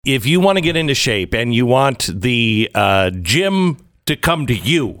If you want to get into shape and you want the gym to come to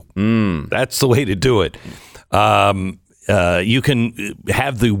you, that's the way to do it. You can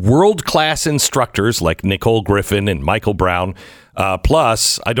have the world-class instructors like Nicole Griffin and Michael Brown.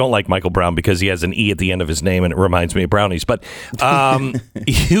 Plus, I don't like Michael Brown because he has an E at the end of his name and it reminds me of brownies. But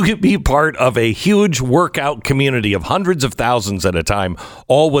you can be part of a huge workout community of hundreds of thousands at a time,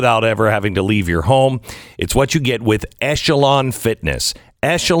 all without ever having to leave your home. It's what you get with Echelon Fitness.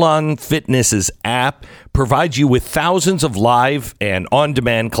 Echelon Fitness's app provides you with thousands of live and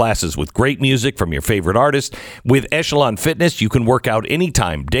on-demand classes with great music from your favorite artists. With Echelon Fitness, you can work out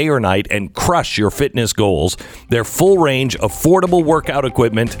anytime, day or night, and crush your fitness goals. Their full range, affordable workout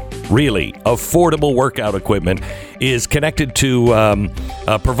equipment, really affordable workout equipment, is connected to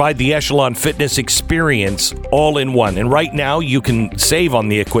provide the Echelon Fitness experience all in one. And right now, you can save on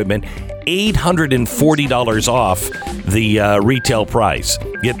the equipment $840 off the retail price.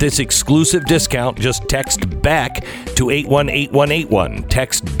 Get this exclusive discount. Just text Beck to 818181.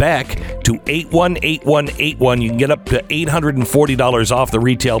 Text Beck to 818181. You can get up to $840 off the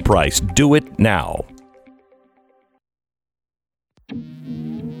retail price. Do it now.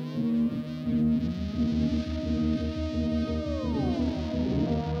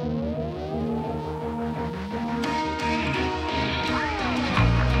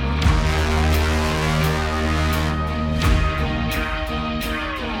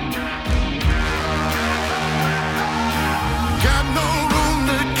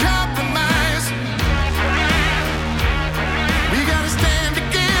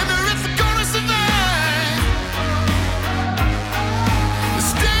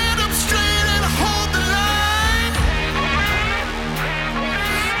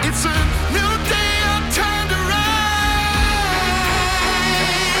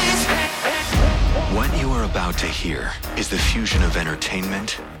 To hear is the fusion of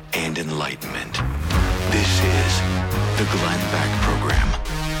entertainment and enlightenment. This is the Glenn Beck Program.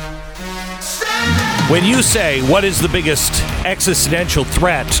 When you say, what is the biggest existential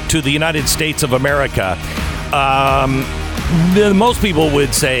threat to the United States of America, most people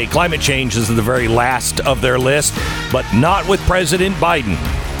would say climate change is the very last of their list, but not with President Biden.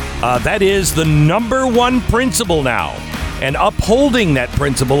 That is the number one principle now. And upholding that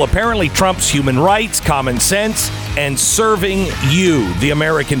principle apparently trumps human rights, common sense, and serving you, the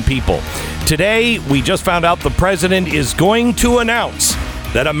American people. Today, we just found out the president is going to announce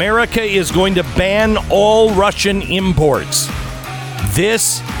that America is going to ban all Russian imports.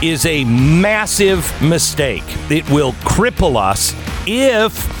 This is a massive mistake. It will cripple us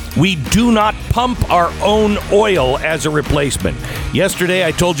if we do not pump our own oil as a replacement. Yesterday,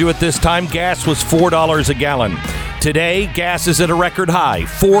 I told you at this time, gas was $4 a gallon. Today, gas is at a record high,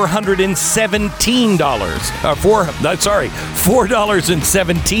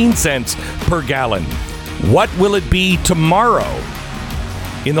 $4.17 per gallon. What will it be tomorrow?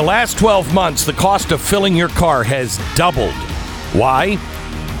 In the last 12 months, the cost of filling your car has doubled. Why?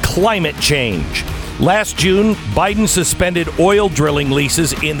 Climate change. Last June, Biden suspended oil drilling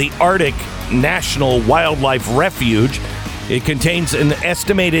leases in the Arctic National Wildlife Refuge. It contains an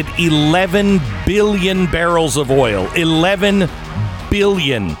estimated 11 billion barrels of oil. 11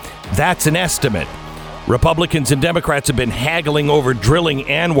 billion. That's an estimate. Republicans and Democrats have been haggling over drilling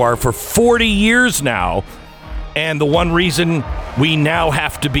ANWR for 40 years now. And the one reason we now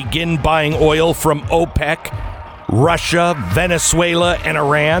have to begin buying oil from OPEC, Russia, Venezuela, and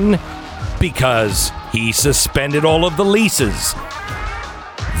Iran, because he suspended all of the leases.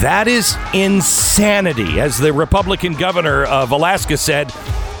 That is insanity. As the Republican governor of Alaska said,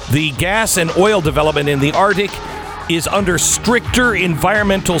 the gas and oil development in the Arctic is under stricter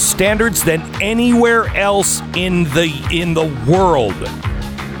environmental standards than anywhere else in the world.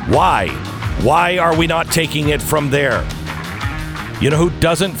 Why? Why are we not taking it from there? You know who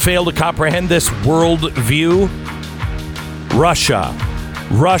doesn't fail to comprehend this world view? Russia.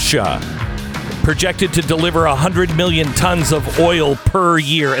 Projected to deliver 100 million tons of oil per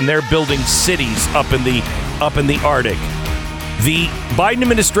year, and they're building cities up in the Arctic. The Biden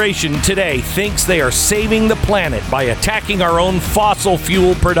administration today thinks they are saving the planet by attacking our own fossil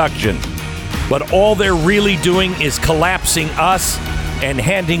fuel production. But all they're really doing is collapsing us and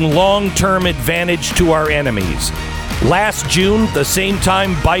handing long-term advantage to our enemies. Last June, the same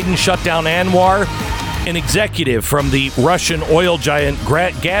time Biden shut down ANWR, an executive from the Russian oil giant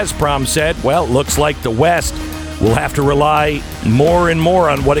Gazprom said, well, looks like the West will have to rely more and more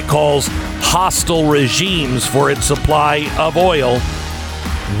on what it calls hostile regimes for its supply of oil.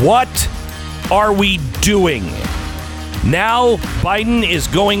 What are we doing? Now Biden is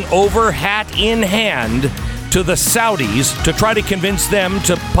going over hat in hand to the Saudis to try to convince them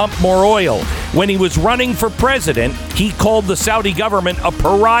to pump more oil. When he was running for president, he called the Saudi government a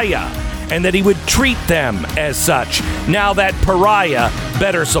pariah and that he would treat them as such. Now that pariah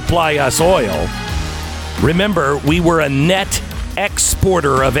better supply us oil. Remember, we were a net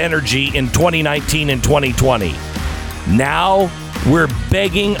exporter of energy in 2019 and 2020. Now we're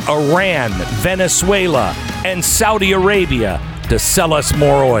begging Iran, Venezuela, and Saudi Arabia to sell us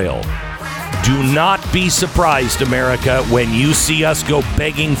more oil. Do not be surprised, America, when you see us go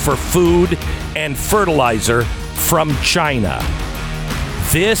begging for food and fertilizer from China.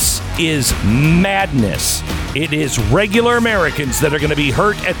 This is madness. It is regular Americans that are going to be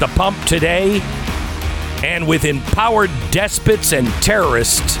hurt at the pump today, and with empowered despots and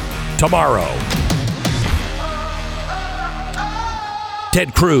terrorists tomorrow.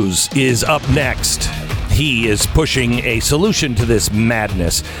 Ted Cruz is up next. He is pushing a solution to this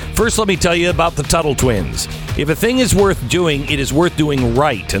madness. First, let me tell you about the Tuttle Twins. If a thing is worth doing, it is worth doing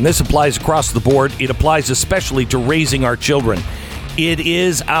right. And this applies across the board. It applies especially to raising our children. It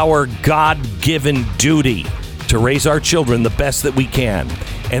is our God-given duty to raise our children the best that we can.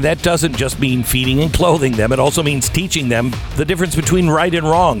 And that doesn't just mean feeding and clothing them. It also means teaching them the difference between right and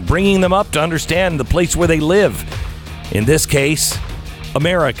wrong, bringing them up to understand the place where they live. In this case,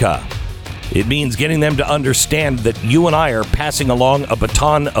 America. It means getting them to understand that you and I are passing along a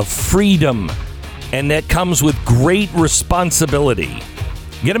baton of freedom, and that comes with great responsibility.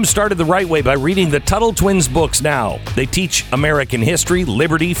 Get them started the right way by reading the Tuttle Twins books now. They teach American history,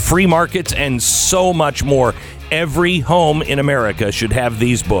 liberty, free markets, and so much more. Every home in America should have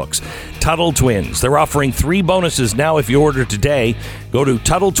these books. Tuttle Twins. They're offering 3 bonuses now if you order today. Go to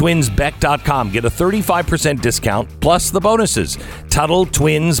TuttleTwinsBeck.com. Get a 35% discount plus the bonuses.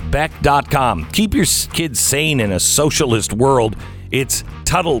 TuttleTwinsBeck.com. Keep your kids sane in a socialist world. It's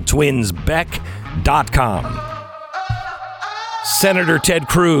TuttleTwinsBeck.com. Senator Ted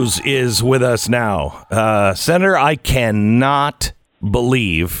Cruz is with us now. Senator, I cannot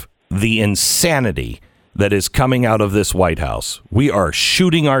believe the insanity that is coming out of this White House. We are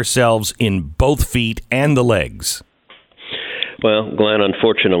shooting ourselves in both feet and the legs. Well, Glenn,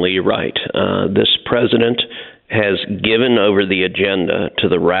 unfortunately, you're right. This president has given over the agenda to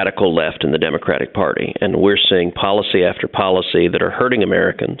the radical left in the Democratic Party, and we're seeing policy after policy that are hurting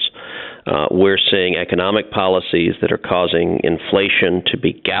Americans. We're seeing economic policies that are causing inflation to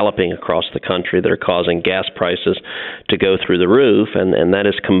be galloping across the country, that are causing gas prices to go through the roof, and that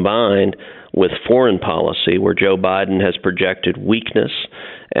is combined with foreign policy where Joe Biden has projected weakness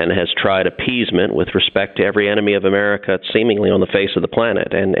and has tried appeasement with respect to every enemy of America seemingly on the face of the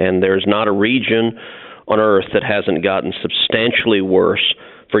planet. And there's not a region on earth that hasn't gotten substantially worse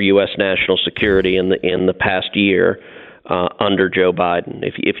for U.S. national security in the past year under Joe Biden.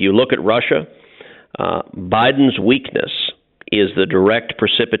 If you look at Russia, Biden's weakness is the direct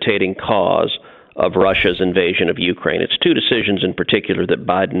precipitating cause of Russia's invasion of Ukraine. It's 2 decisions in particular that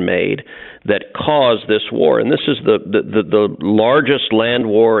Biden made that caused this war. And this is the largest land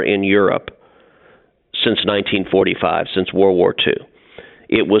war in Europe since 1945, since World War II.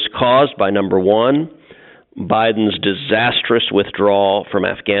 It was caused by, number one, Biden's disastrous withdrawal from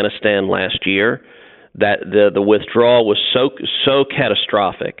Afghanistan last year. That the withdrawal was so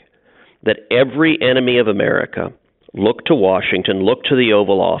catastrophic that every enemy of America looked to Washington, looked to the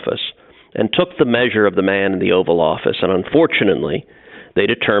Oval Office, and took the measure of the man in the Oval Office. And unfortunately, they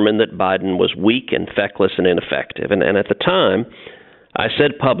determined that Biden was weak and feckless and ineffective. And at the time, I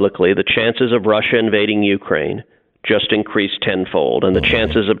said publicly the chances of Russia invading Ukraine just increased tenfold, and the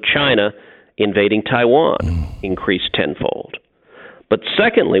chances of China invading Taiwan increased tenfold. But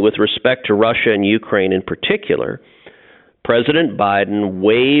secondly, with respect to Russia and Ukraine in particular, President Biden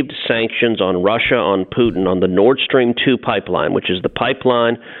waived sanctions on Russia, on Putin, on the Nord Stream 2 pipeline, which is the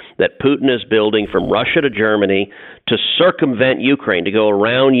pipeline that Putin is building from Russia to Germany to circumvent Ukraine, to go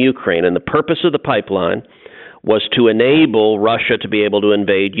around Ukraine. And the purpose of the pipeline was to enable Russia to be able to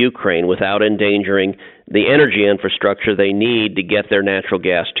invade Ukraine without endangering the energy infrastructure they need to get their natural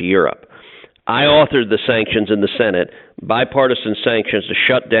gas to Europe. I authored the sanctions in the Senate, bipartisan sanctions to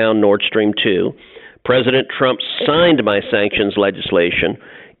shut down Nord Stream 2. President Trump signed my sanctions legislation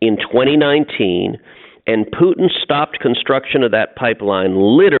in 2019, and Putin stopped construction of that pipeline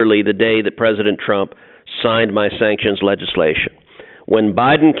literally the day that President Trump signed my sanctions legislation. When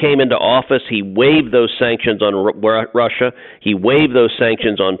Biden came into office, he waived those sanctions on Russia. He waived those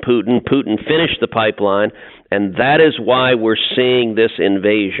sanctions on Putin. Putin finished the pipeline, and that is why we're seeing this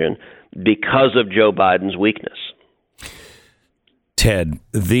invasion, because of Joe Biden's weakness. Ted,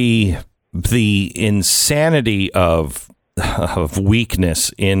 the insanity of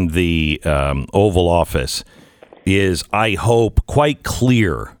weakness in the Oval Office is, I hope, quite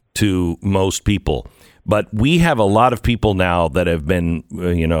clear to most people. But we have a lot of people now that have been,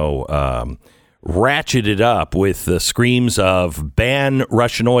 ratcheted up with the screams of ban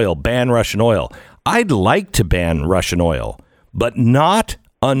Russian oil, ban Russian oil. I'd like to ban Russian oil, but not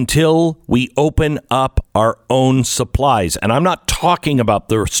until we open up our own supplies. And I'm not talking about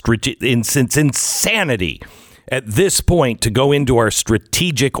it's insanity at this point to go into our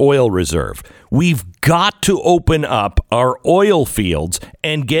strategic oil reserve. We've got to open up our oil fields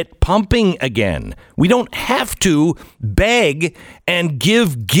and get pumping again. We don't have to beg and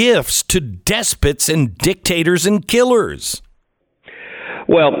give gifts to despots and dictators and killers.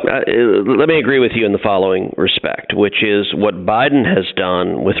 Well, let me agree with you in the following respect, which is what Biden has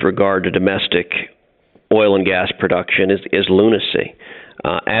done with regard to domestic oil and gas production is lunacy.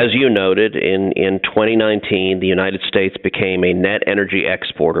 As you noted, in 2019, the United States became a net energy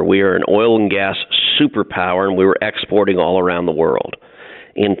exporter. We are an oil and gas superpower, and we were exporting all around the world.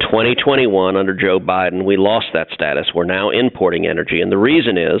 In 2021, under Joe Biden, we lost that status. We're now importing energy. And the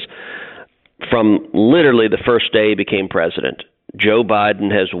reason is, from literally the first day he became president, Joe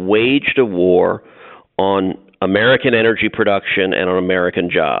Biden has waged a war on American energy production and on American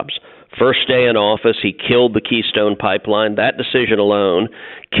jobs. First day in office, he killed the Keystone Pipeline. That decision alone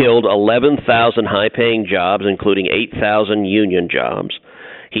killed 11,000 high-paying jobs, including 8,000 union jobs.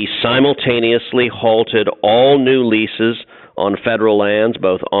 He simultaneously halted all new leases on federal lands,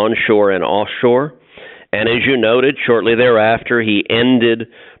 both onshore and offshore. And as you noted, shortly thereafter, he ended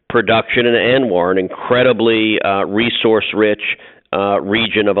production in ANWR, an incredibly resource-rich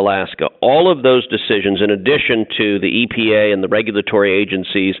region of Alaska. All of those decisions, in addition to the EPA and the regulatory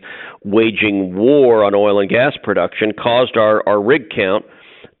agencies waging war on oil and gas production, caused our rig count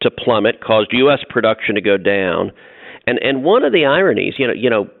to plummet, caused U.S. production to go down. And one of the ironies,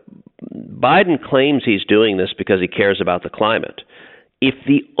 Biden claims he's doing this because he cares about the climate. If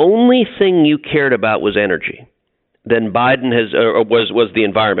the only thing you cared about was energy, then Biden was the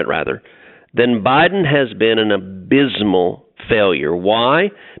environment rather, then Biden has been an abysmal failure.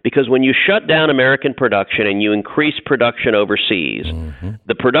 Why? Because when you shut down American production and you increase production overseas,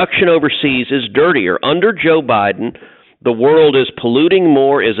 the production overseas is dirtier. Under Joe Biden, the world is polluting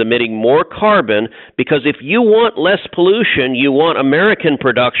more, is emitting more carbon, because if you want less pollution, you want American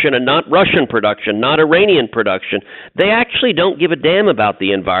production and not Russian production, not Iranian production. They actually don't give a damn about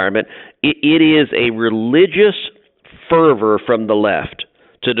the environment. It is a religious fervor from the left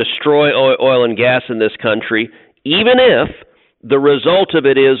to destroy oil and gas in this country, even if the result of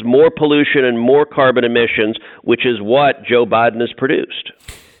it is more pollution and more carbon emissions, which is what Joe Biden has produced.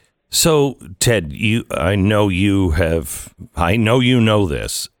 So, Ted, I know you know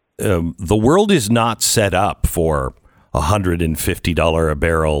this. The world is not set up for $150 a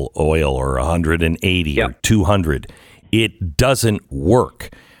barrel oil or $180 or $200. It doesn't work.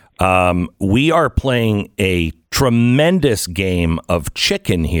 We are playing a tremendous game of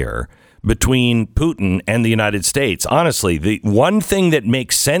chicken here between Putin and the United States. Honestly, the one thing that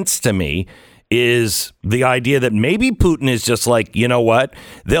makes sense to me is the idea that maybe Putin is just like, you know what,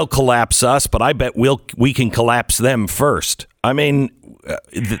 they'll collapse us, but I bet we can collapse them first. I mean,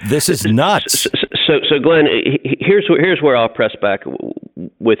 this is nuts. So Glenn, here's where I'll press back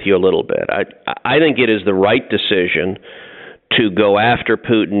with you a little bit. I think it is the right decision to go after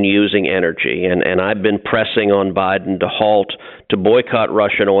Putin using energy. And I've been pressing on Biden to boycott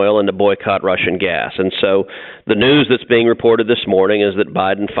Russian oil and to boycott Russian gas. And so the news that's being reported this morning is that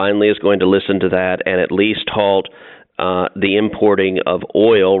Biden finally is going to listen to that and at least halt the importing of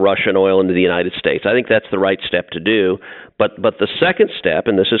oil, Russian oil, into the United States. I think that's the right step to do. But the second step,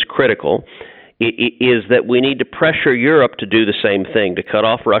 and this is critical, is that we need to pressure Europe to do the same thing, to cut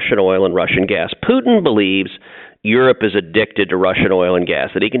off Russian oil and Russian gas. Putin believes Europe is addicted to Russian oil and gas,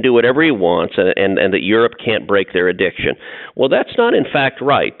 that he can do whatever he wants, and that Europe can't break their addiction. Well, that's not in fact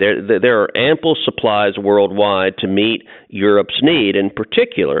right. There are ample supplies worldwide to meet Europe's need. In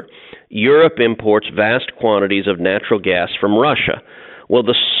particular, Europe imports vast quantities of natural gas from Russia. Well,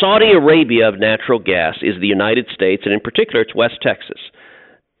 the Saudi Arabia of natural gas is the United States, and in particular, it's West Texas.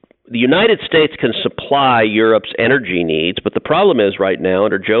 The United States can supply Europe's energy needs, but the problem is right now,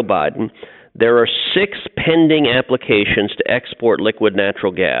 under Joe Biden, there are 6 pending applications to export liquid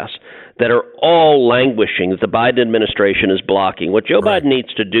natural gas that are all languishing, that the Biden administration is blocking. What Joe Biden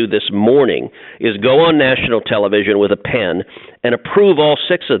needs to do this morning is go on national television with a pen and approve all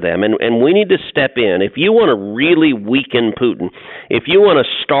 6 of them. And we need to step in. If you want to really weaken Putin, if you want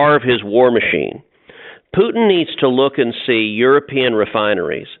to starve his war machine, Putin needs to look and see European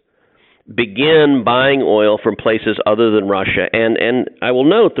refineries begin buying oil from places other than Russia. And I will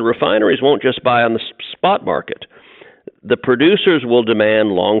note the refineries won't just buy on the spot market. the producers will demand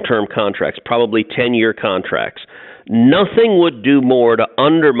long-term contracts, probably 10-year contracts. Nothing would do more to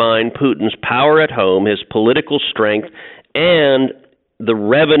undermine Putin's power at home, his political strength, and the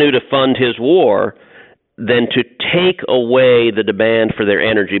revenue to fund his war than to take away the demand for their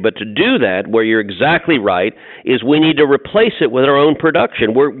energy. But to do that, where you're exactly right, is we need to replace it with our own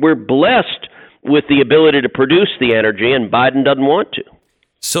production. We're blessed with the ability to produce the energy, and Biden doesn't want to.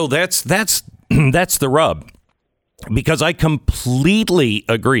 So that's the rub, because I completely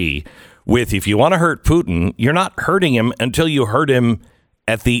agree with, if you want to hurt Putin, you're not hurting him until you hurt him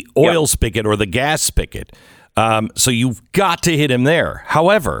at the oil spigot or the gas spigot. So you've got to hit him there.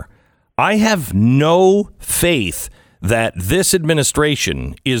 However, I have no faith that this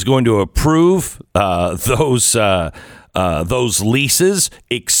administration is going to approve those leases,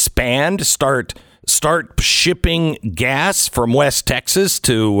 expand, start shipping gas from West Texas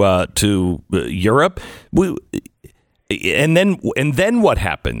to Europe. And then what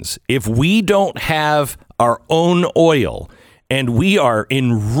happens if we don't have our own oil and we are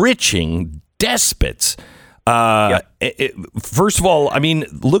enriching despots? First of all, I mean,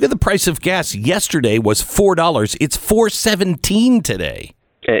 look at the price of gas. Yesterday was $4. It's $4.17 today.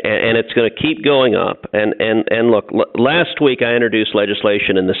 And it's going to keep going up. And look, last week I introduced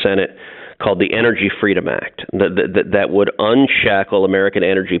legislation in the Senate called the Energy Freedom Act that would unshackle American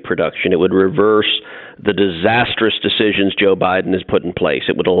energy production. It would reverse the disastrous decisions Joe Biden has put in place.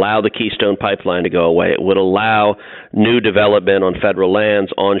 It would allow the Keystone Pipeline to go away. It would allow new development on federal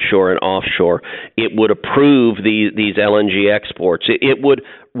lands, onshore and offshore. It would approve these LNG exports. It would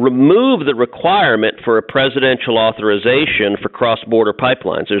remove the requirement for a presidential authorization for cross-border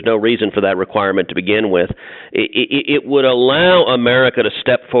pipelines. There's no reason for that requirement to begin with. It would allow America to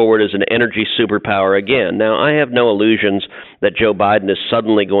step forward as an energy superpower again. Now, I have no illusions that Joe Biden is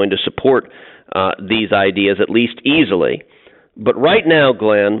suddenly going to support these ideas, at least easily. But right now,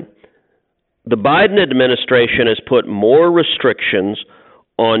 Glenn, the Biden administration has put more restrictions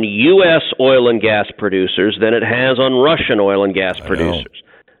on U.S. oil and gas producers than it has on Russian oil and gas producers.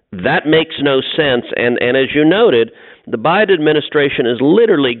 That makes no sense. And as you noted, the Biden administration is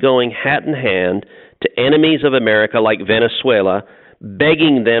literally going hat in hand to enemies of America like Venezuela,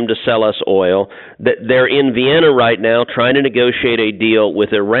 begging them to sell us oil. That they're in Vienna right now trying to negotiate a deal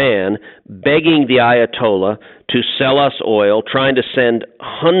with Iran, begging the Ayatollah to sell us oil, trying to send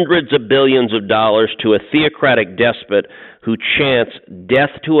hundreds of billions of dollars to a theocratic despot who chants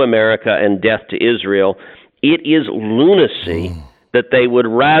death to America and death to Israel. It is lunacy that they would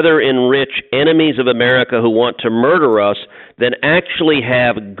rather enrich enemies of America who want to murder us than actually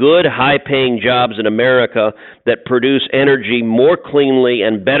have good, high-paying jobs in America that produce energy more cleanly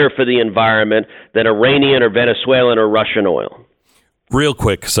and better for the environment than Iranian or Venezuelan or Russian oil. Real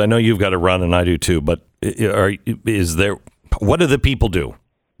quick, because I know you've got to run and I do too, but what do the people do?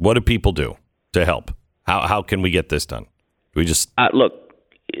 What do people do to help? How can we get this done? We just look,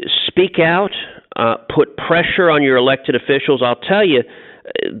 speak out. Put pressure on your elected officials. I'll tell you,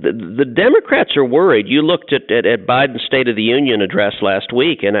 the Democrats are worried. You looked at Biden's State of the Union address last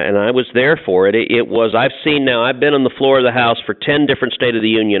week, and I was there for it. I've been on the floor of the House for 10 different State of the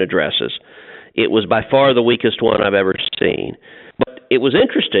Union addresses. It was by far the weakest one I've ever seen. But it was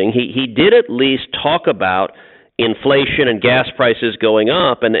interesting. He did at least talk about inflation and gas prices going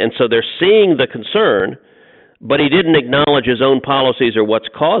up, and so they're seeing the concern. But he didn't acknowledge his own policies or what's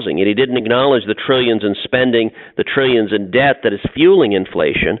causing it. He didn't acknowledge the trillions in spending, the trillions in debt that is fueling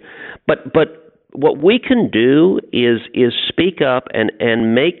inflation. But what we can do is speak up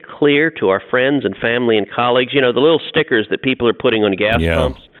and make clear to our friends and family and colleagues, the little stickers that people are putting on gas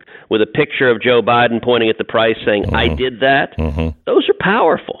pumps with a picture of Joe Biden pointing at the price saying, I did that. Those are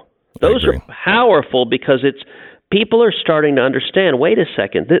powerful. Those are powerful because people are starting to understand, wait a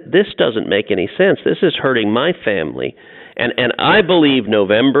second, this doesn't make any sense. This is hurting my family. And I believe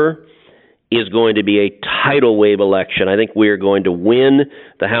November is going to be a tidal wave election. I think we're going to win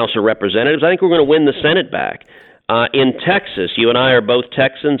the House of Representatives. I think we're going to win the Senate back. In Texas, you and I are both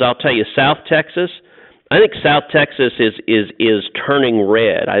Texans. I'll tell you, South Texas, I think South Texas is turning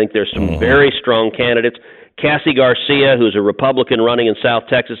red. I think there's some very strong candidates. Cassie Garcia, who's a Republican running in South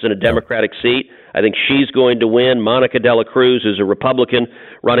Texas in a Democratic seat, I think she's going to win. Monica De La Cruz, who's a Republican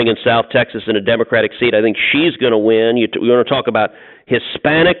running in South Texas in a Democratic seat, I think she's going to win. You want to talk about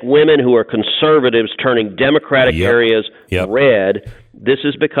Hispanic women who are conservatives turning Democratic areas red. This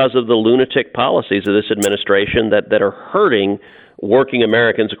is because of the lunatic policies of this administration that are hurting working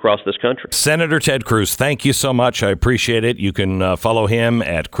Americans across this country. Senator Ted Cruz, thank you so much. I appreciate it. You can follow him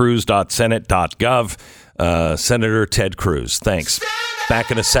at cruz.senate.gov. Senator Ted Cruz. Thanks.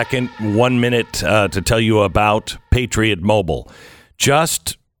 Back in a second. 1 minute to tell you about Patriot Mobile.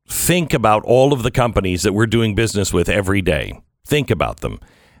 Just think about all of the companies that we're doing business with every day. Think about them.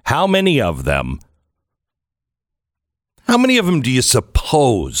 How many of them do you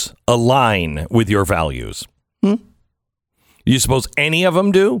suppose align with your values? Do you suppose any of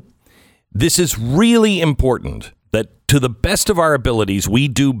them do? This is really important that to the best of our abilities, we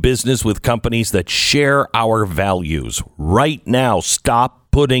do business with companies that share our values. Right now,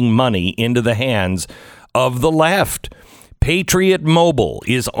 stop putting money into the hands of the left. Patriot Mobile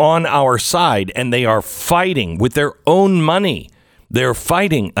is on our side, and they are fighting with their own money. They're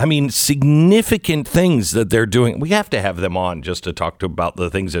fighting, significant things that they're doing. We have to have them on just to talk about the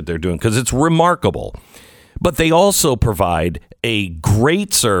things that they're doing because it's remarkable. But they also provide a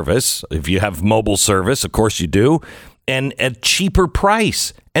great service. If you have mobile service, of course you do, and a cheaper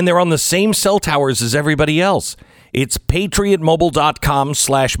price. And they're on the same cell towers as everybody else. It's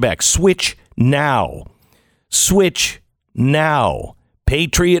patriotmobile.com/Beck. Switch now. Switch now.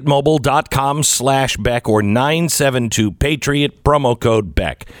 patriotmobile.com/Beck or 972 Patriot, promo code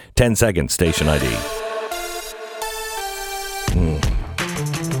Beck. 10 seconds, station ID.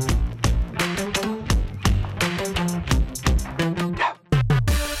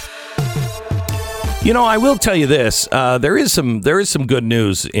 I will tell you this. There is some good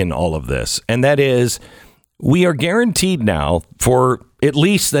news in all of this, and that is we are guaranteed now for at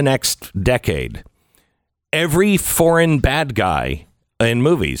least the next decade. Every foreign bad guy in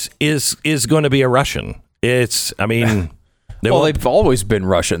movies is going to be a Russian. They've always been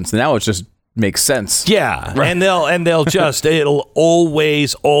Russians. Now it just makes sense. Yeah, right. and they'll just it'll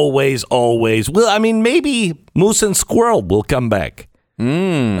always. Well, maybe Moose and Squirrel will come back.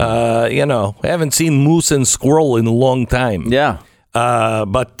 I haven't seen Moose and Squirrel in a long time. Yeah.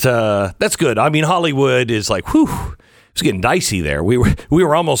 But that's good. Hollywood is like, whew, it's getting dicey there. We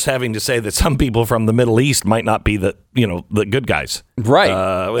were almost having to say that some people from the Middle East might not be the good guys. Right.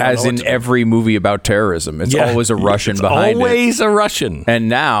 As in every movie about terrorism. It's always a Russian behind it. Always a Russian. And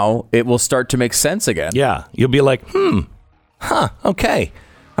now it will start to make sense again. Yeah. You'll be like, okay.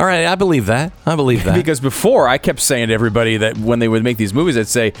 All right, I believe that. Because before, I kept saying to everybody that when they would make these movies, I'd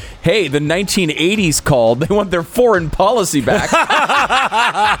say, hey, the 1980s called. They want their foreign policy back.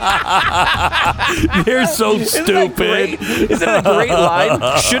 They're so stupid. Isn't that a great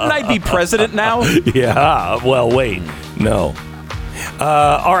line? Shouldn't I be president now? Yeah, well, wait. No.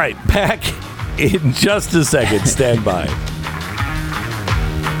 All right, back in just a second. Stand by.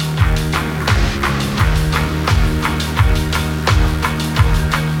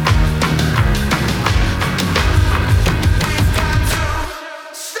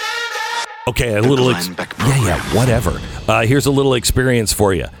 Okay, whatever. Here's a little experience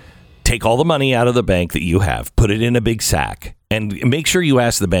for you. Take all the money out of the bank that you have, put it in a big sack, and make sure you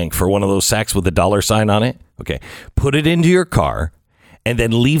ask the bank for one of those sacks with a dollar sign on it. Okay, put it into your car, and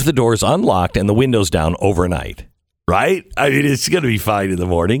then leave the doors unlocked and the windows down overnight. Right? It's going to be fine in the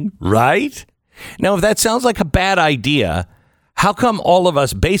morning, right? Now, if that sounds like a bad idea, how come all of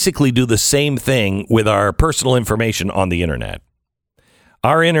us basically do the same thing with our personal information on the internet?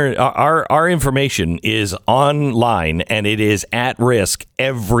 Our information is online and it is at risk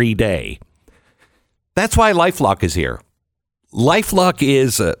every day. That's why LifeLock is here. LifeLock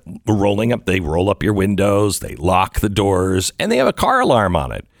is rolling up. They roll up your windows, they lock the doors, and they have a car alarm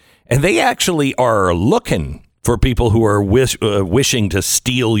on it. And they actually are looking for people who are wishing to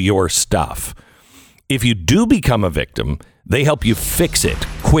steal your stuff. If you do become a victim, they help you fix it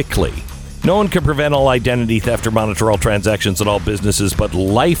quickly. No one can prevent all identity theft or monitor all transactions at all businesses, but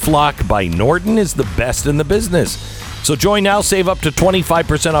LifeLock by Norton is the best in the business. So join now, save up to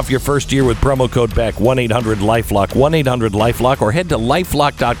 25% off your first year with promo code Beck, 1-800-LifeLock, 1-800-LifeLock, or head to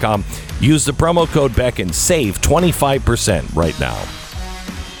LifeLock.com. Use the promo code Beck and save 25% right now.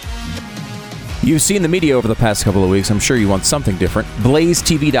 You've seen the media over the past couple of weeks. I'm sure you want something different.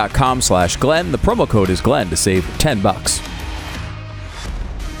 BlazeTV.com/Glenn. The promo code is Glenn to save $10.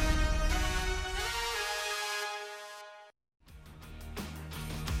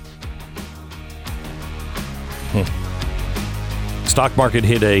 Stock market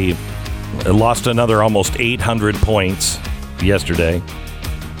lost another almost 800 points yesterday.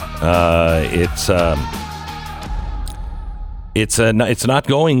 It's not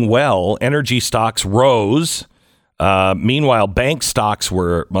going well. Energy stocks rose. Meanwhile, bank stocks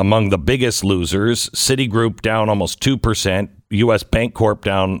were among the biggest losers. Citigroup down almost 2%. U.S. Bancorp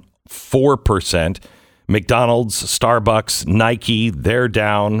down 4%. McDonald's, Starbucks, Nike, they're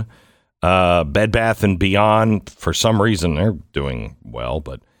down. Bed Bath & Beyond, for some reason, they're doing well,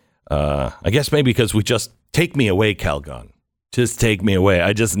 but I guess maybe because we just take me away, Calgon. Just take me away.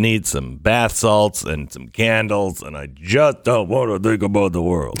 I just need some bath salts and some candles, and I just don't want to think about the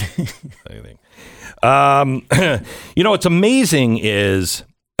world. What's amazing is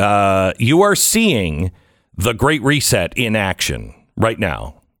you are seeing the Great Reset in action right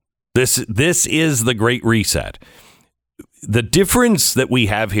now. This is the Great Reset. The difference that we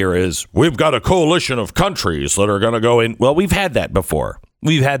have here is we've got a coalition of countries that are going to go in. Well, we've had that before.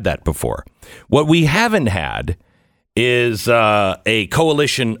 What we haven't had is a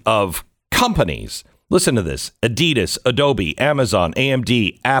coalition of companies. Listen to this. Adidas, Adobe, Amazon,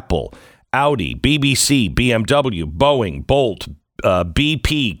 AMD, Apple, Audi, BBC, BMW, Boeing, Bolt,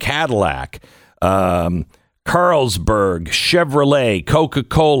 BP, Cadillac, Carlsberg, Chevrolet,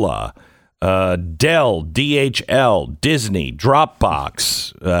 Coca-Cola, Dell, DHL, Disney,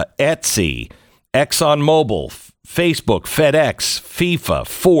 Dropbox, Etsy, ExxonMobil, Facebook, FedEx, FIFA,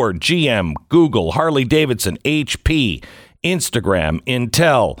 Ford, GM, Google, Harley-Davidson, HP, Instagram,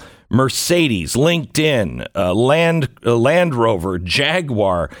 Intel, Mercedes, LinkedIn, Land Rover,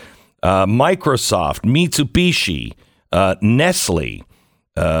 Jaguar, Microsoft, Mitsubishi, Nestle,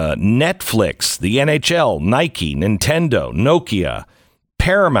 Netflix, the NHL, Nike, Nintendo, Nokia,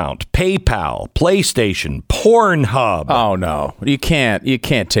 Paramount, PayPal, PlayStation, Pornhub. Oh no, you can't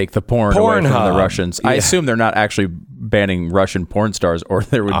take the porn away from the Russians. Yeah. I assume they're not actually banning Russian porn stars, or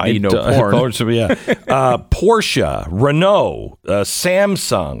there would be no porn. Porsche, Renault,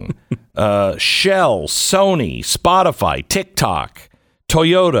 Samsung, Shell, Sony, Spotify, TikTok,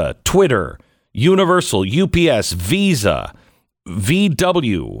 Toyota, Twitter, Universal, UPS, Visa,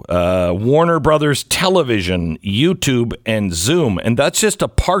 VW, Warner Brothers Television, YouTube, and Zoom. And that's just a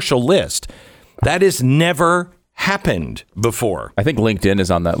partial list. That has never happened before. I think LinkedIn is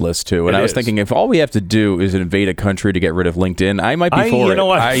on that list too. And I was thinking, if all we have to do is invade a country to get rid of LinkedIn, I might be for it. You know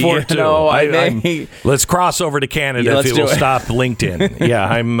what? I'm for it too. Let's cross over to Canada if it will stop LinkedIn. Yeah,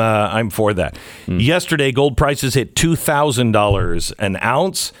 I'm for that. Yesterday, gold prices hit $2,000 an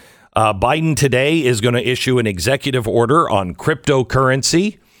ounce. Biden today is going to issue an executive order on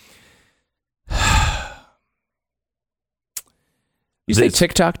cryptocurrency. You say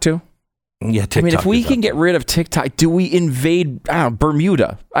TikTok too? Yeah, TikTok. I mean, if we can get rid of TikTok, do we invade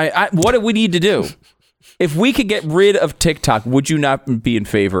Bermuda? What do we need to do? If we could get rid of TikTok, would you not be in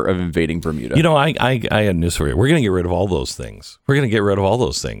favor of invading Bermuda? You know, I had news for you. We're going to get rid of all those things.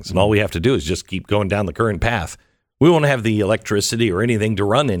 And all we have to do is just keep going down the current path. We won't have the electricity or anything to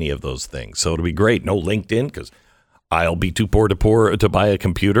run any of those things. So it'll be great. No LinkedIn, because I'll be too poor to buy a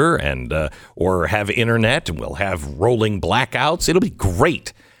computer and or have internet, and we'll have rolling blackouts. It'll be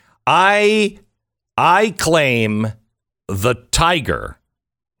great. I claim the tiger.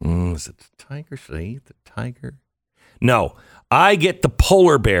 Is it the tiger? Should I eat the tiger? No, I get the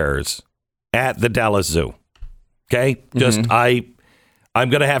polar bears at the Dallas Zoo. Okay, I'm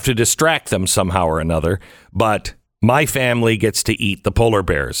going to have to distract them somehow or another, but my family gets to eat the polar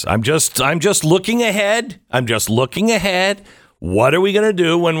bears. I'm just looking ahead. What are we going to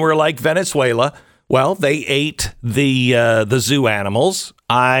do when we're like Venezuela? Well, they ate the zoo animals.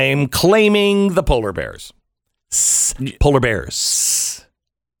 I'm claiming the polar bears. Polar bears.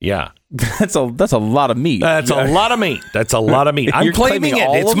 Yeah. That's a lot of meat. That's a lot of meat. I'm claiming it.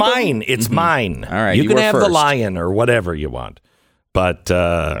 It's mine. It's mine. All right. You can have the lion or whatever you want. But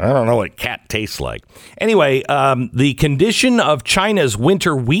I don't know what cat tastes like. Anyway, the condition of China's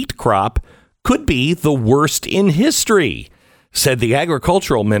winter wheat crop could be the worst in history, said the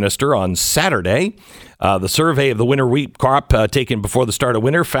agricultural minister on Saturday. The survey of the winter wheat crop taken before the start of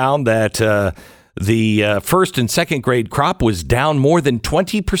winter found that the first and second grade crop was down more than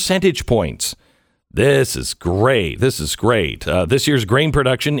 20 percentage points. This is great. This year's grain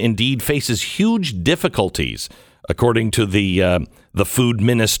production indeed faces huge difficulties, according to the food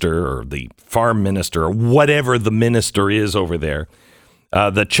minister or the farm minister or whatever the minister is over there.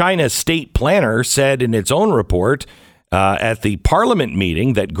 The China state planner said in its own report at the parliament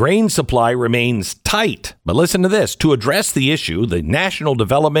meeting that grain supply remains tight. But listen to this. To address the issue, the National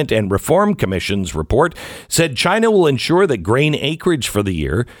Development and Reform Commission's report said China will ensure that grain acreage for the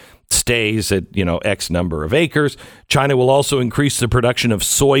year stays at, X number of acres. China will also increase the production of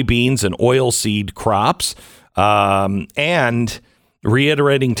soybeans and oilseed crops. And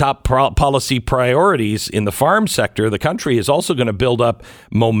reiterating top policy priorities in the farm sector, the country is also going to build up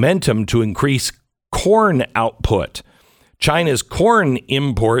momentum to increase corn output. China's corn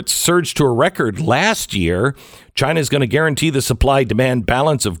imports surged to a record last year. China is going to guarantee the supply-demand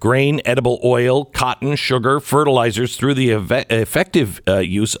balance of grain, edible oil, cotton, sugar, fertilizers through the effective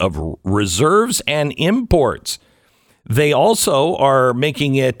use of reserves and imports. They also are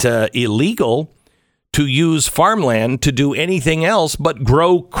making it illegal to use farmland to do anything else but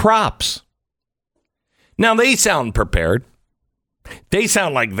grow crops. Now, they sound prepared. They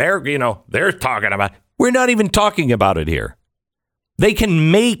sound like they're talking about. We're not even talking about it here. They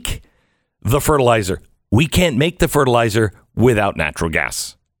can make the fertilizer. We can't make the fertilizer without natural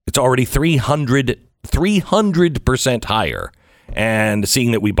gas. It's already 300% higher. And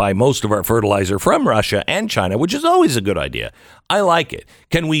seeing that we buy most of our fertilizer from Russia and China, which is always a good idea. I like it.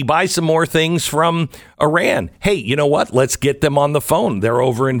 Can we buy some more things from Iran? Hey, you know what? Let's get them on the phone. They're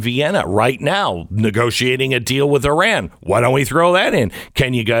over in Vienna right now negotiating a deal with Iran. Why don't we throw that in?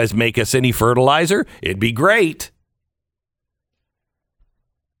 Can you guys make us any fertilizer? It'd be great.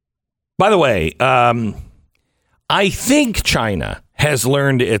 By the way, I think China has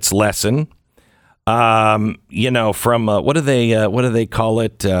learned its lesson. From what do they call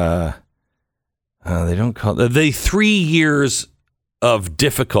it? They don't call it the 3 years of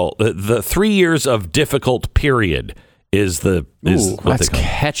difficult. The 3 years of difficult period is what that's they call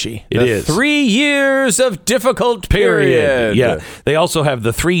catchy. It is 3 years of difficult period. Yeah, they also have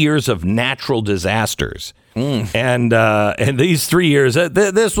the 3 years of natural disasters. And these 3 years,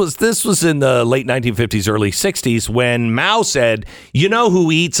 this was in the late 1950s, early 60s when Mao said, "You know who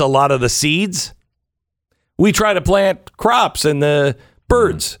eats a lot of the seeds? We try to plant crops and the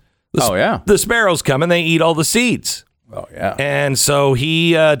birds. The sparrows come and they eat all the seeds." Oh, yeah. And so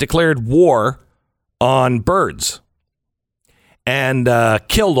he declared war on birds and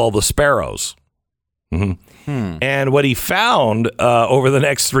killed all the sparrows. And what he found over the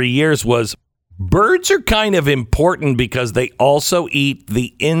next 3 years was birds are kind of important because they also eat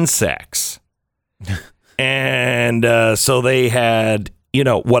the insects. And so they had,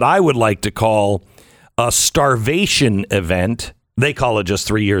 what I would like to call a starvation event. They call it just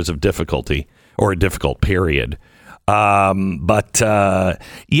 3 years of difficulty or a difficult period. It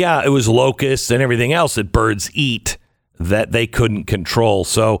was locusts and everything else that birds eat that they couldn't control.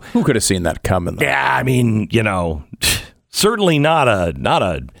 So who could have seen that coming? Though? Yeah, I mean, certainly not a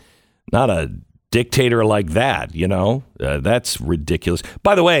dictator like that. That's ridiculous.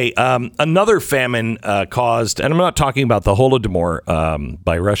 By the way, another famine caused, and I'm not talking about the Holodomor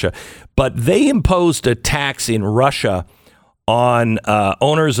by Russia, but they imposed a tax in Russia on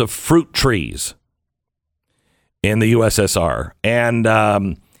owners of fruit trees in the USSR, and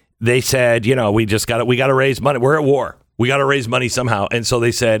they said, we got to raise money. We're at war. We got to raise money somehow, and so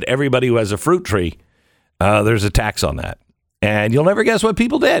they said everybody who has a fruit tree, there's a tax on that, and you'll never guess what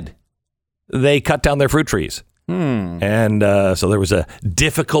people did. They cut down their fruit trees. And so there was a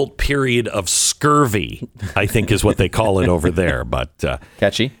difficult period of scurvy, I think is what they call it over there. But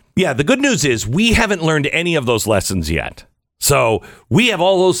catchy. Yeah, the good news is we haven't learned any of those lessons yet. So we have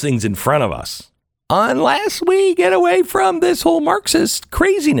all those things in front of us. Unless we get away from this whole Marxist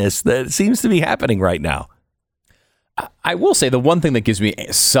craziness that seems to be happening right now. I will say the one thing that gives me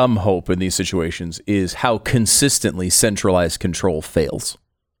some hope in these situations is how consistently centralized control fails.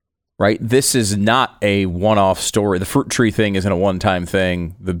 Right? This is not a one-off story. The fruit tree thing isn't a one-time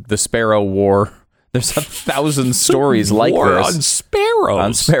thing. The sparrow war. There's 1,000 stories like war this. On sparrows.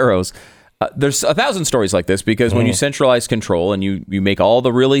 On sparrows. There's 1,000 stories like this because when you centralize control and you make all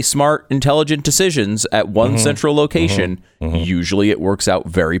the really smart, intelligent decisions at one central location, usually it works out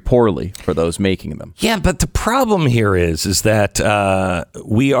very poorly for those making them. Yeah, but the problem here is that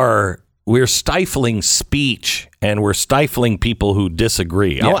we're stifling speech and we're stifling people who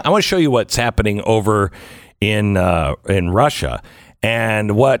disagree. Yeah. I want to show you what's happening over in Russia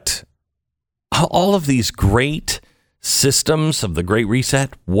and what all of these great systems of the Great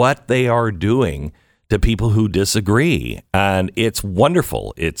Reset, what they are doing to people who disagree. And it's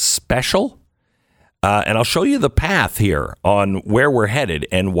wonderful. It's special. And I'll show you the path here on where we're headed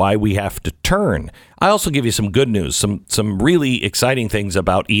and why we have to turn. I also give you some good news. Some really exciting things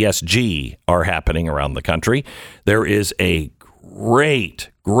about ESG are happening around the country. There is a great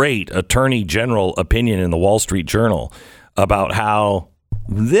Attorney General opinion in the Wall Street Journal about how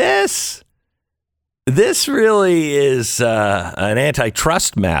this really is an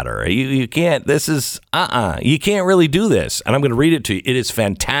antitrust matter. You can't. This is you can't really do this. And I'm going to read it to you. It is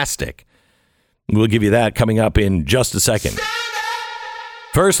fantastic. We'll give you that coming up in just a second.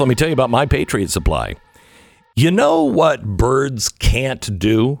 First, let me tell you about My Patriot Supply. You know what birds can't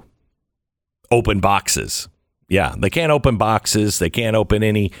do? Open boxes. Yeah, they can't open boxes. They can't open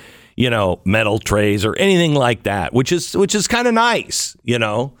any, metal trays or anything like that, which is kind of nice,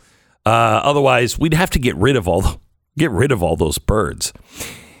 Otherwise, we'd have to get rid of all those birds.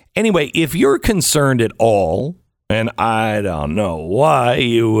 Anyway, if you're concerned at all, and I don't know why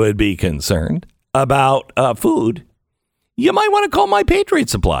you would be concerned about food, you might want to call My Patriot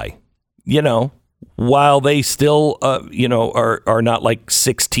Supply, while they still, are not like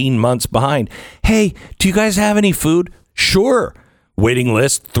 16 months behind. Hey, do you guys have any food? Sure. Waiting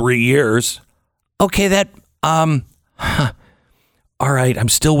list, 3 years. Okay, all right, I'm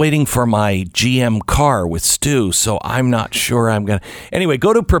still waiting for my GM car with stew, so I'm not sure I'm going to. Anyway,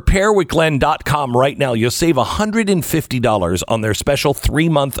 go to preparewithglenn.com right now. You'll save $150 on their special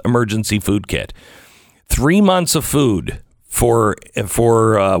 3-month emergency food kit. 3 months of food for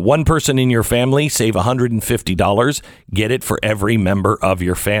one person in your family, save $150. Get it for every member of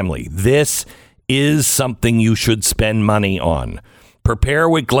your family. This is something you should spend money on.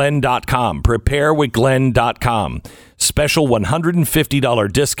 Preparewithglenn.com. Preparewithglenn.com. Special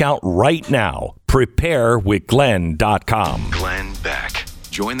 $150 discount right now. Preparewithglenn.com. Glenn Beck.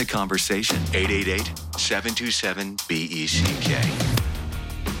 Join the conversation. 888-727-BECK.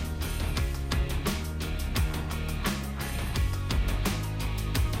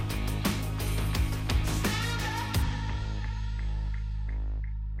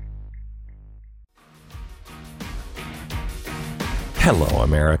 Hello,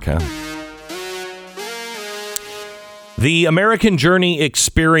 America. The American Journey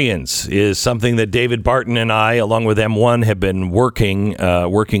Experience is something that David Barton and I, along with M1, have been working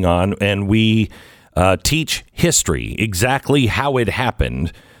on, and we teach history, exactly how it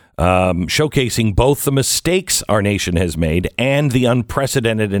happened, showcasing both the mistakes our nation has made and the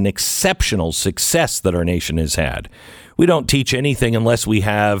unprecedented and exceptional success that our nation has had. We don't teach anything unless we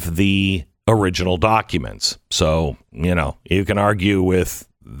have the original documents. So, you can argue with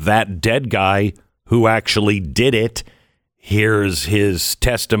that dead guy who actually did it. Here's his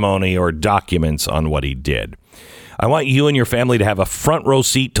testimony or documents on what he did. I want you and your family to have a front row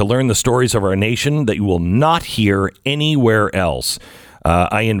seat to learn the stories of our nation that you will not hear anywhere else.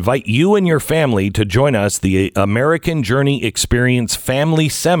 I invite you and your family to join us, the American Journey Experience Family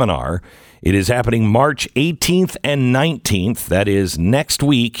Seminar. It is happening March 18th and 19th. That is next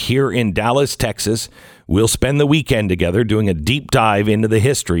week here in Dallas, Texas. We'll spend the weekend together doing a deep dive into the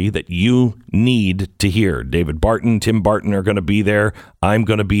history that you need to hear. David Barton, Tim Barton are going to be there. I'm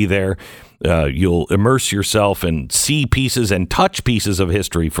going to be there. You'll immerse yourself and see pieces and touch pieces of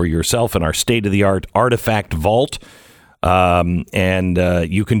history for yourself in our state-of-the-art artifact vault. And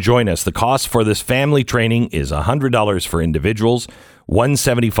you can join us. The cost for this family training is $100 for individuals,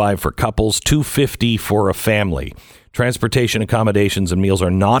 $175 for couples, $250 for a family. Transportation, accommodations, and meals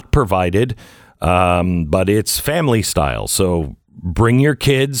are not provided, but it's family style. So bring your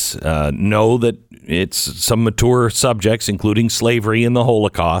kids. Know that it's some mature subjects, including slavery and the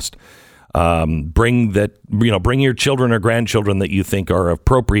Holocaust. Bring your children or grandchildren that you think are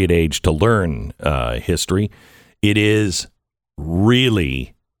appropriate age to learn history. It is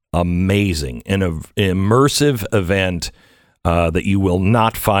really amazing, an immersive event that you will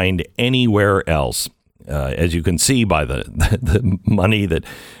not find anywhere else. As you can see by the money that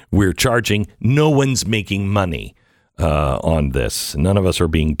we're charging, no one's making money on this. None of us are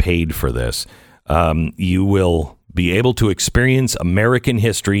being paid for this. You will be able to experience American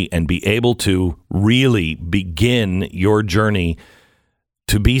history and be able to really begin your journey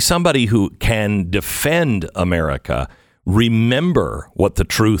to be somebody who can defend America, remember what the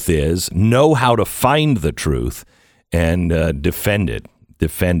truth is, know how to find the truth, and defend it.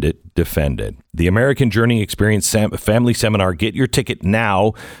 Defend it. Defend it. The American Journey Experience Family Seminar. Get your ticket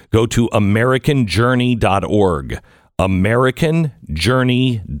now. Go to AmericanJourney.org.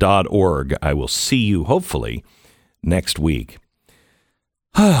 AmericanJourney.org. I will see you, hopefully, next week.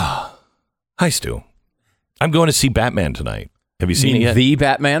 Hi, Stu. I'm going to see Batman tonight. Have you seen it yet? The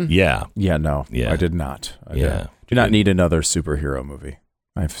Batman? Yeah. Yeah, no. Yeah. I did not. Yeah. Do not need another superhero movie.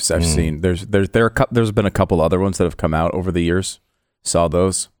 I've seen there's been a couple other ones that have come out over the years. Saw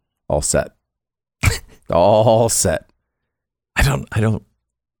those. All set. All set. I don't.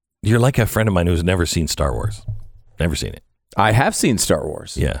 You're like a friend of mine who's never seen Star Wars. Never seen it. I have seen Star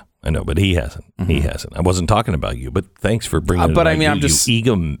Wars. Yeah, I know, but he hasn't. Mm-hmm. He hasn't. I wasn't talking about you, but thanks for bringing it up. But I mean, I'm just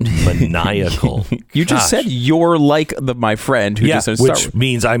egomaniacal. You just said you're like my friend who just said Star Wars. Which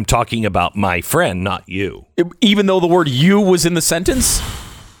means I'm talking about my friend, not you. Even though the word "you" was in the sentence,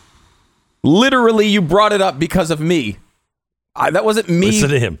 literally, you brought it up because of me. That wasn't me. Listen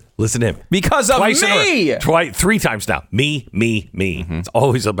to him. Because of me. Three times now. Me. Mm-hmm. It's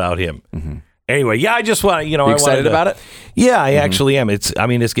always about him. Mm-hmm. Anyway, yeah, I just want You excited about it? Yeah, I actually am. It's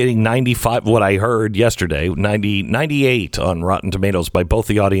getting 95, what I heard yesterday, 98 on Rotten Tomatoes by both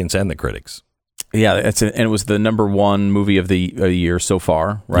the audience and the critics. Yeah, and it was the number one movie of the year so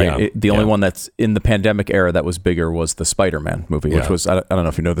far, right? Yeah, The only one that's in the pandemic era that was bigger was the Spider-Man movie, which was, I don't know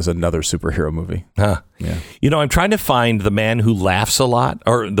if you know, there's another superhero movie. Huh. Yeah. I'm trying to find The Man Who Laughs a Lot,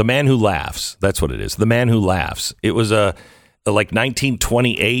 or The Man Who Laughs. That's what it is. The Man Who Laughs. It was like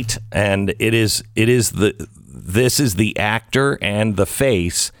 1928, and this is the actor and the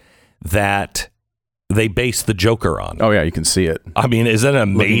face that they based the Joker on. Oh yeah, you can see it. I mean, isn't that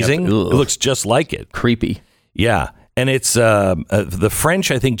amazing? It looks just like it. Creepy. Yeah, and it's the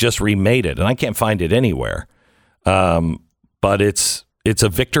French, I think, just remade it, and I can't find it anywhere. But it's a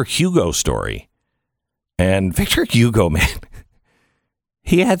Victor Hugo story, and Victor Hugo, man,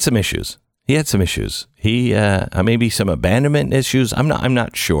 he had some issues. He maybe some abandonment issues. I'm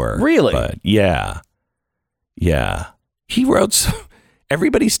not sure. Really? But yeah. He wrote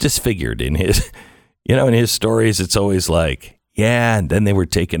everybody's disfigured in his. In his stories, it's always like, and then they were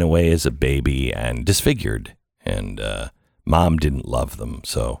taken away as a baby and disfigured, and mom didn't love them,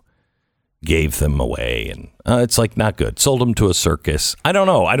 so gave them away, and it's like not good. Sold them to a circus. I don't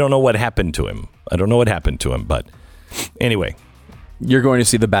know what happened to him. But anyway. You're going to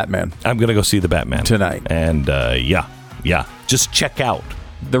see the Batman. I'm going to go see the Batman. Tonight. And yeah. Just check out.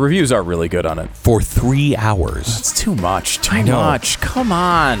 The reviews are really good on it. For 3 hours. That's too much. Too much. Come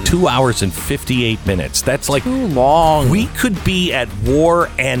on. 2 hours and 58 minutes. That's like too long. We could be at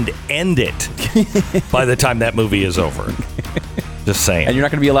war and end it by the time that movie is over. Just saying. And you're not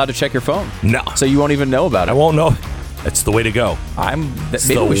going to be allowed to check your phone. No. So you won't even know about it. I won't know. That's the way to go.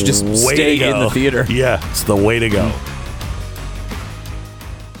 Maybe we should just stay in the theater. Yeah, it's the way to go.